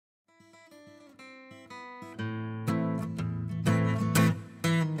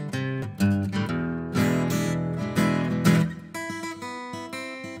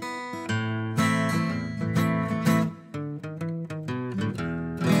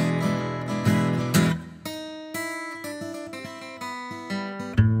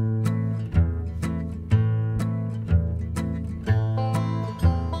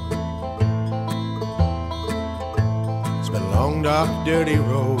dark, dirty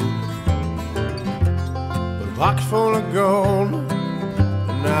road, with a pocket full of gold.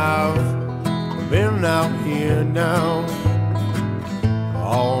 And I've been out here now,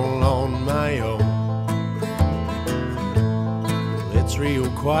 all on my own. It's real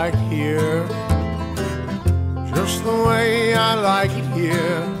quiet here, just the way I like it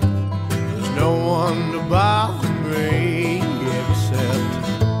here. There's no one to bother me except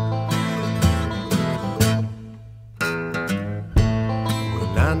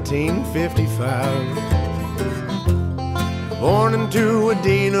 1955, born into a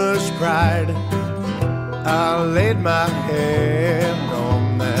Dina's pride. I laid my head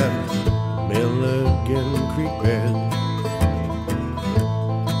on that Milligan Creek bed.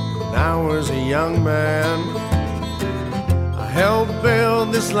 When I was a young man, I helped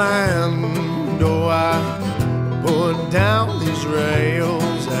build this land. Oh, I put down these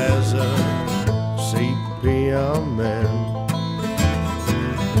rails as a sepia man.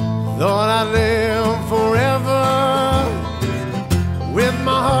 Thought I'd live forever, with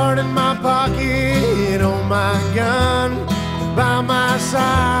my heart in my pocket, oh my gun by my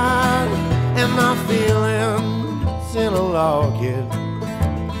side, and my feelings in a locket.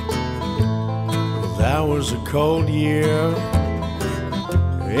 That was a cold year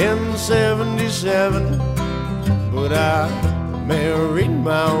in '77, but I married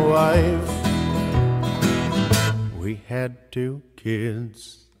my wife. We had 2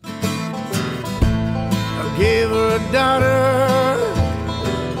 kids. I gave her a daughter,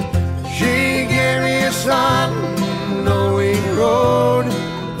 she gave me a son. No, we rode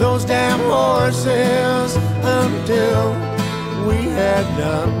those damn horses until we had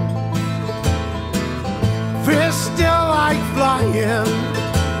done. Fists still like flying,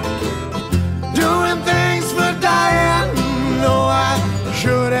 doing things for dying. No, I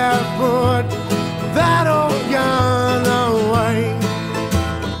should have put that old gun away,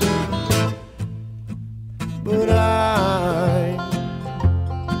 but I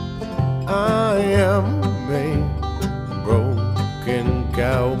am a broken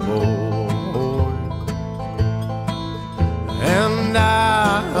cowboy, and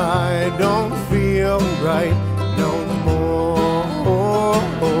I don't feel right no more,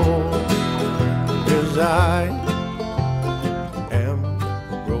 'cause I am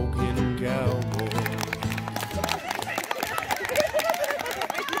a broken cowboy.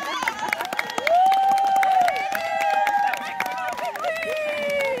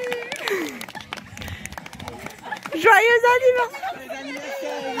 Joyeux anniversaire!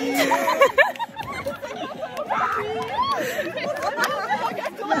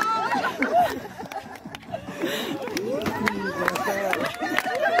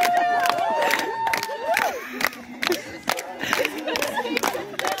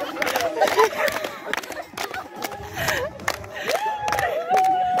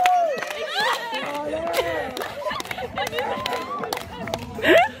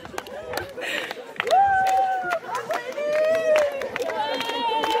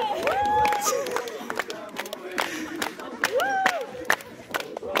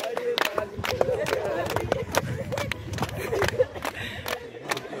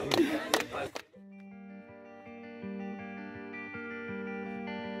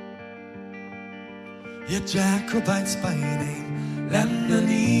 Ye Jacobites by name, lend an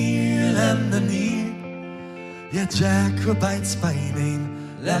ear, lend an ear. Ye Jacobites by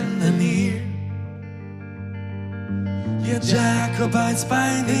name, lend an ear. Ye Jacobites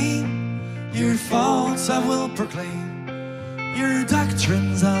by name, your faults I will proclaim, your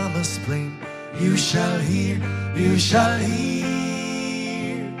doctrines I must blame. You shall hear, you shall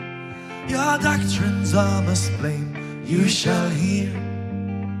hear. Your doctrines I must blame, you shall hear.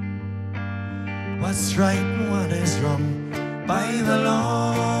 What's right and what is wrong, by the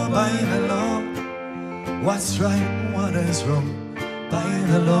law, by the law. What's right and what is wrong, by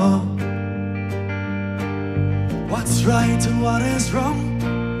the law. What's right and what is wrong,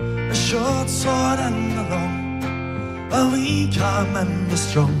 a short sword and a long, a weak arm and a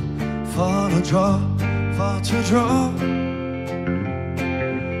strong, for to draw, for to draw.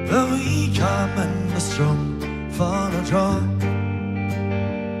 A weak arm and a strong, for to draw.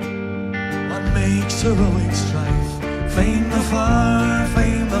 Makes heroic strife, fame afar,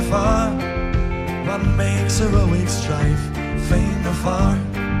 fame afar. What makes heroic strife, fame afar?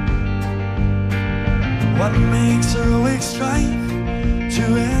 What makes heroic strife, to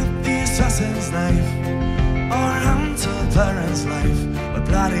hit the assassin's knife, or hunter parent's life, a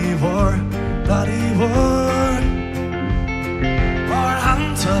bloody war, bloody war. Or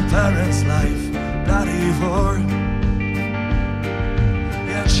hunter parent's life, bloody war.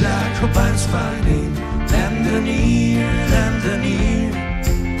 Jacobites by name, lend an ear, lend an ear.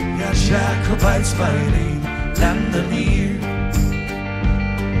 Ja, Jacobites by name, lend an ear.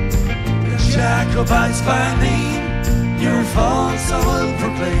 Ja, Jacobites by name, your faults I will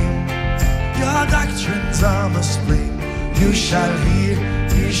proclaim. Your doctrines I must blame. You shall hear,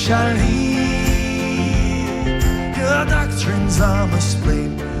 you shall hear. Your doctrines I must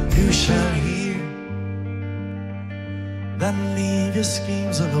blame. You shall hear. Then leave your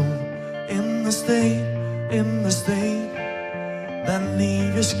schemes alone in the state, in the state. Then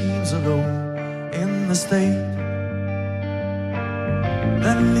leave your schemes alone in the state.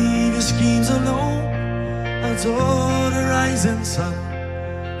 Then leave your schemes alone, adore the rising sun,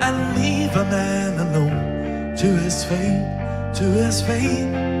 and leave a man alone to his fate, to his fate.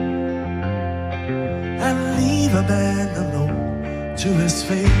 And leave a man alone to his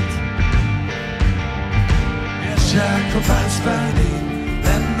fate. Yes, Jacobites by name,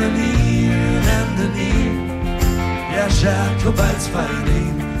 lend an ear, lend an ear. Yes, Jacobites by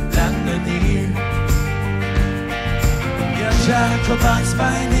name, lend an ear. Yes, Jacobites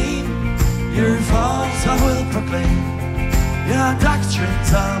by name, your faults I will proclaim. Your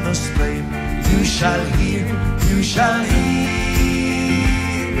doctrines I must blame. You shall hear, you shall hear.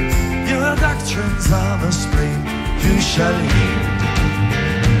 Your doctrines I must blame. You shall hear.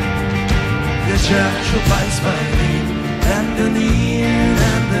 Your Jacobites by name, lend an ear,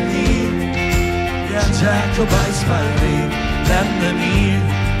 lend an ear. Your Jacobites by name, lend an ear.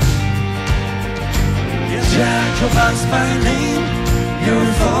 Your Jacobites by name, your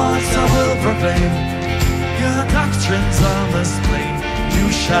faults I will proclaim. Your doctrines I must blame. You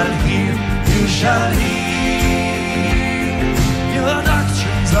shall hear, you shall hear. Your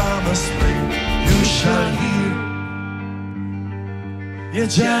doctrines I must blame. You shall hear. Your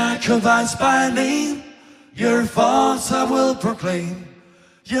Jacobites by name, your faults I will proclaim.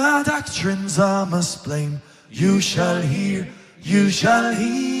 Your doctrines I must blame. You shall hear, you shall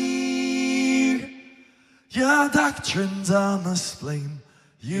hear. Your doctrines I must blame.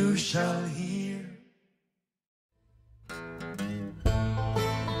 You shall hear.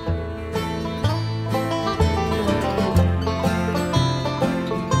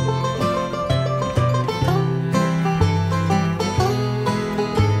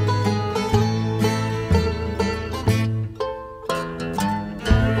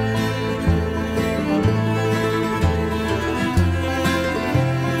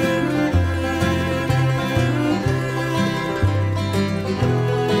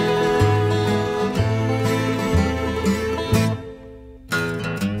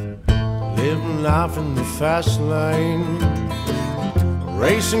 Life in the fast lane,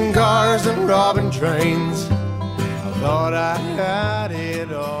 racing cars and robbing trains. I thought I had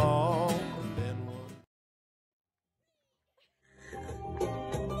it all.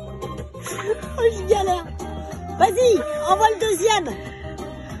 Oh, je galère. Vas-y, envoie le deuxième.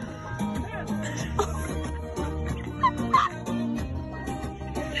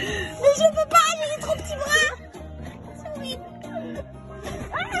 Mais je peux pas, j'ai les trop petits bras.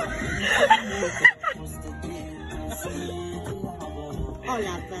 Oh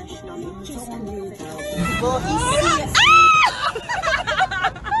la vache, non mais qu'est-ce qu'on est. Bon,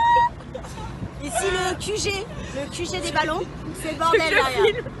 ici le QG des ballons, c'est le bordel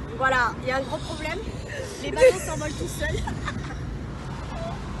derrière. Voilà, il y a un gros problème, les ballons s'envolent tout seuls.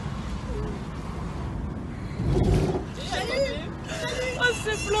 Salut. Oh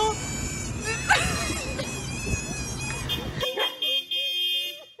c'est blanc.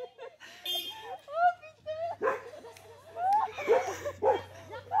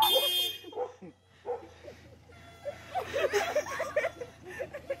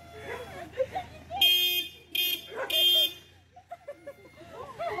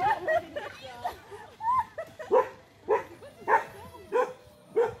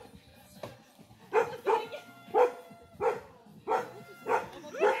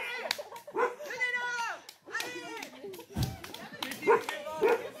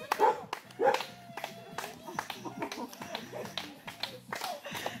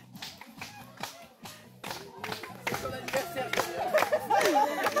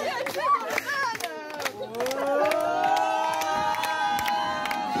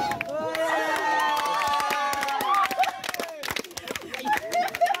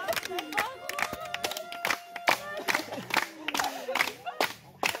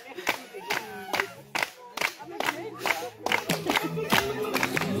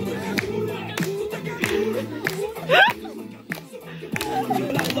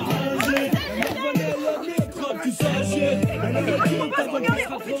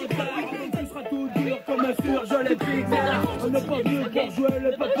 Je l'ai piqué, on n'est pas venu pour jouer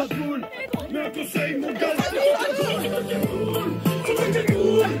les papas poules. Mais un conseil, mon gars, c'est tout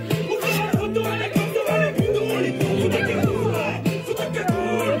cool. On va retour à la corde, on va les boudons, les bons, tout est cool. Tout est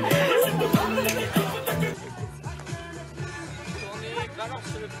cool.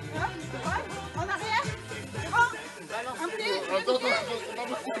 En arrière. Un pied.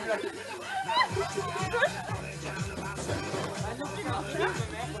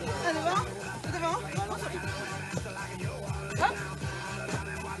 Devant. Hop.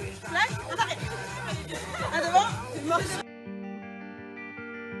 Plaque, en arrière. Devant.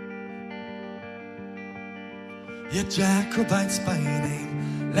 You Jacobites by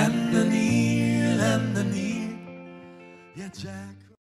name, land the near, you Jacob.